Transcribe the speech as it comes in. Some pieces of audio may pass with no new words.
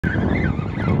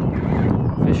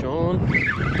on.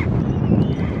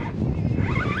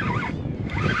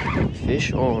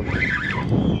 Fish on.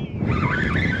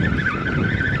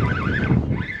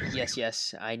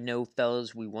 Yes, I know,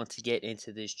 fellas, we want to get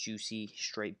into this juicy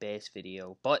straight bass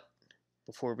video, but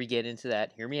before we get into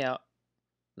that, hear me out.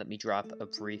 Let me drop a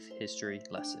brief history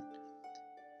lesson.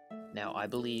 Now, I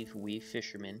believe we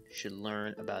fishermen should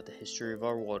learn about the history of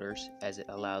our waters, as it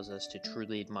allows us to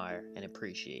truly admire and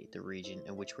appreciate the region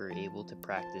in which we're able to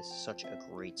practice such a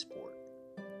great sport.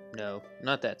 No,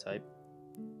 not that type.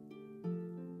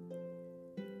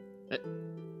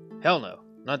 Hell no,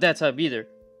 not that type either.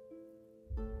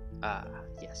 Ah,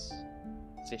 yes,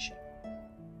 fishing.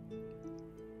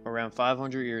 Around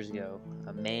 500 years ago,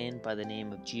 a man by the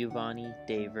name of Giovanni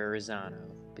da Verrazzano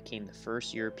became the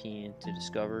first European to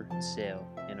discover and sail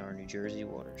in our New Jersey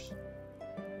waters.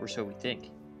 Or so we think.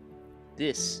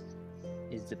 This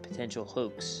is the potential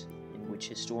hoax in which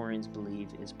historians believe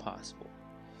is possible.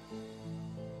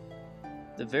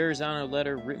 The Verrazzano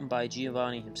letter, written by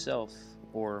Giovanni himself,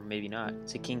 or maybe not,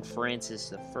 to King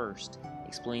Francis I,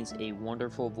 explains a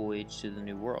wonderful voyage to the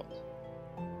New World.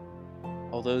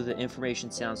 Although the information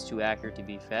sounds too accurate to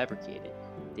be fabricated,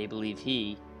 they believe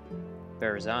he,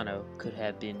 Verrazzano, could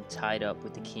have been tied up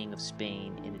with the King of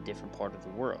Spain in a different part of the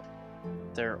world.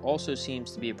 There also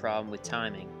seems to be a problem with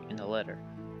timing in the letter,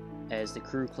 as the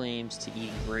crew claims to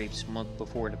eating grapes month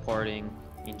before departing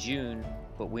in June,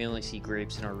 but we only see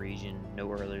grapes in our region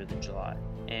no earlier than July.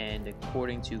 And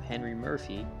according to Henry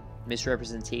Murphy,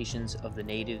 misrepresentations of the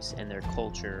natives and their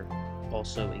culture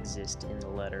also exist in the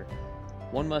letter.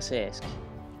 One must ask,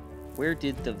 where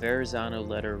did the Verrazzano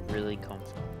letter really come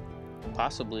from?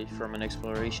 Possibly from an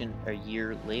exploration a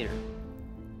year later.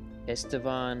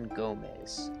 Estevan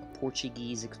Gomez, a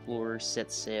Portuguese explorer,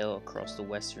 set sail across the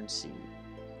Western Sea.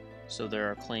 So there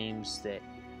are claims that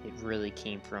it really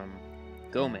came from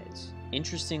Gomez.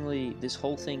 Interestingly, this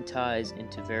whole thing ties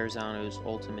into Verrazzano's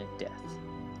ultimate death.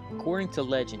 According to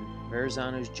legend,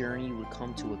 Verrazzano's journey would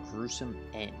come to a gruesome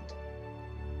end.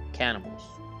 Cannibals.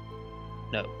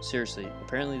 No, seriously,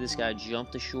 apparently this guy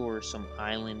jumped ashore some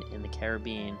island in the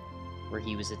Caribbean where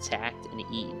he was attacked and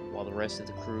eaten while the rest of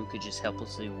the crew could just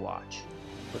helplessly watch.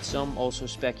 But some also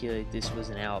speculate this was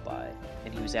an alibi,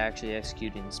 and he was actually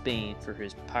executed in Spain for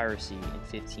his piracy in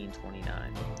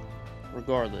 1529.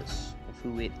 Regardless of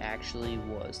who it actually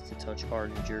was to touch our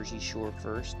New Jersey shore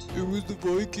first. It was the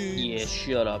Vikings! Yeah,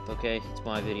 shut up, okay? It's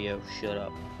my video, shut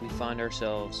up. We find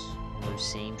ourselves on those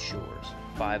same shores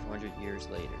 500 years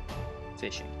later,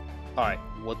 fishing. Alright,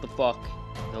 what the fuck?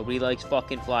 Nobody likes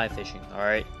fucking fly fishing,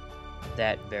 alright?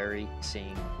 That very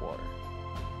same water.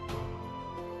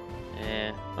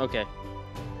 Okay.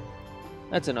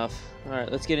 That's enough.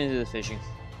 Alright, let's get into the fishing.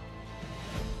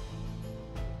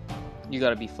 You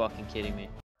gotta be fucking kidding me.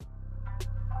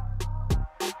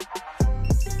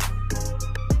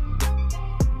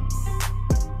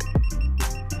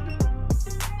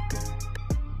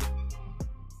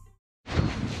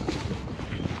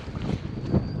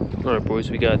 Alright boys,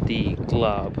 we got the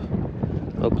glob,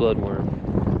 a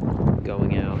bloodworm,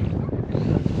 going out.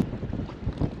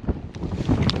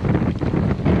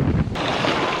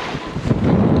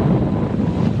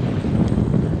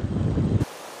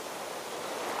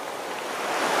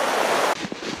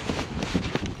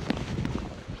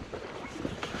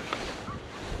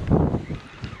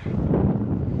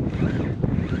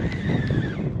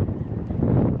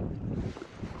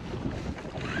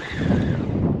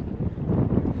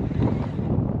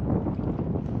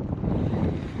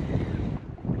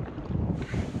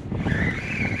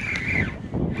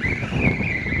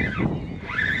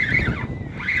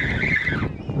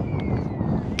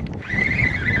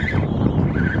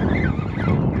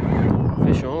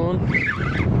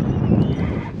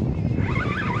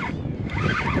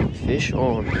 Fish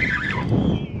on.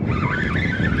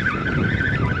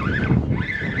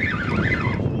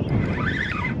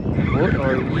 What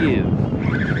are you?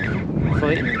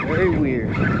 Fighting very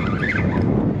weird.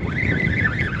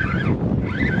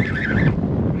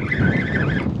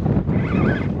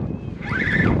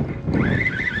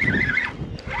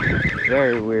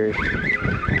 Very weird.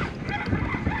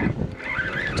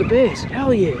 It's a bass,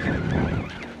 hell yeah!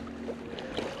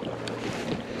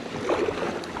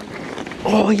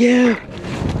 Oh yeah!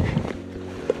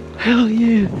 Hell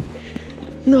yeah!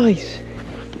 Nice!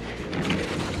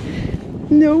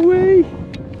 No way!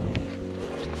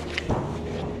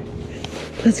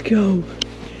 Let's go!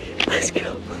 Let's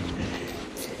go!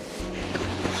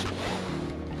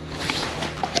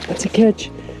 That's a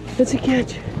catch! That's a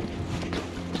catch!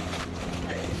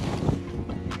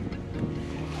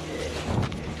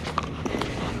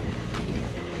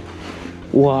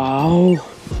 Wow!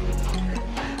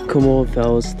 Come on,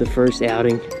 fellas, the first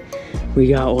outing. We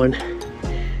got one.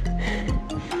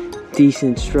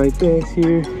 Decent striped bass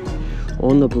here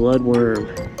on the bloodworm.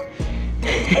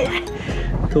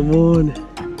 Come on.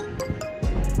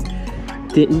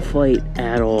 Didn't fight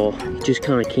at all. Just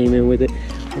kind of came in with it.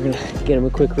 We're gonna get him a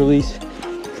quick release.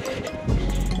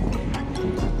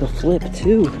 The flip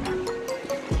too.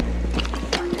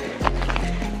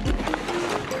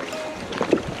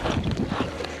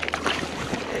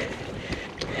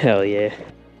 Hell yeah.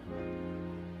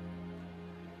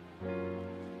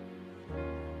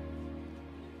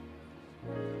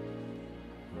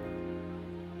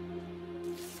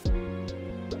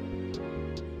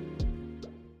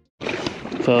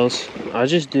 Fellas, I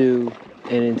just do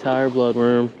an entire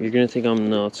bloodworm. You're gonna think I'm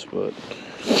nuts, but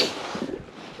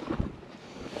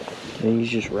and you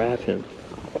just wrap him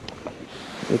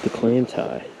with the clam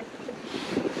tie.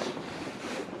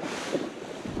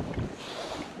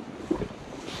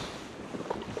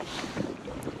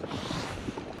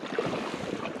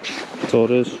 That's all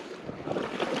it is.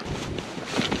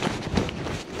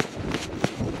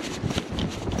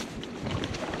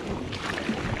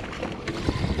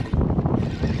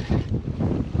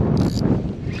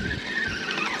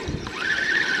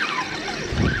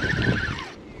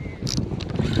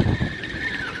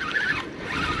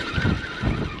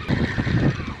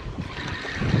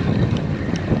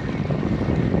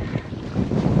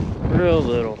 Real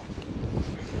little.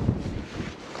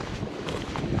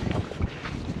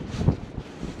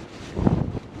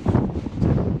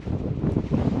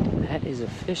 That is a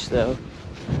fish though.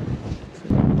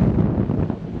 I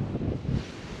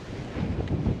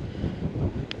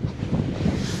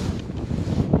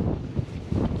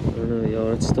don't know,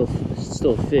 y'all, it's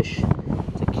still a fish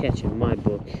to catch in my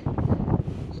book.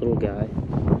 This little guy.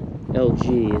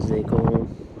 LG as they call him.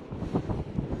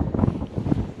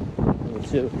 Number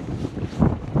 2.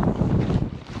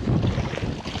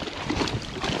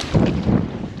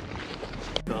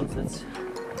 That's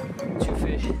 2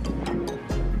 fish.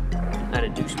 Had a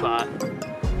dew spot.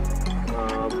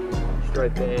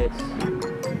 Striped bass.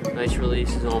 Nice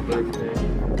releases on both fish.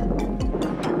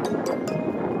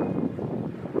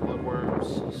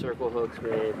 Bloodworms, circle hooks,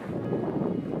 man.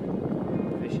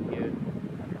 Fishing good.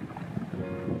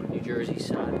 New Jersey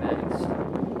side bags.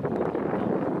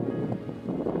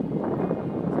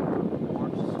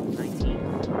 19.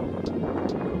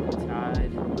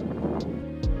 Tide.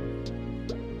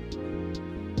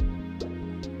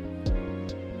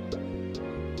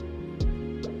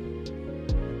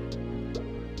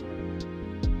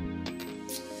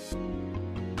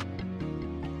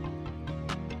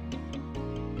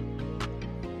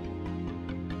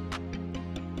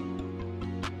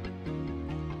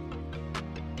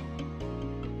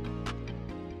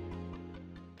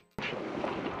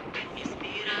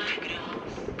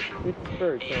 It's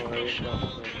bird, don't worry about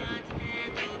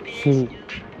it.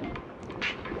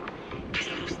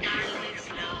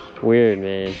 Weird,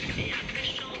 man.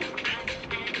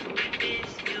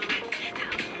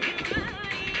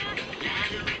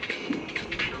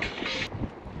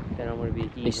 Then I'm gonna be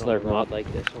they slurp them up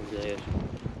like this one day.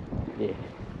 Yeah.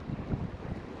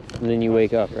 And then you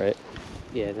wake up, right?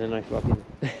 Yeah, then I fucking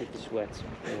get the sweats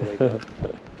when I wake up.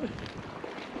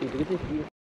 Dude, look at this view.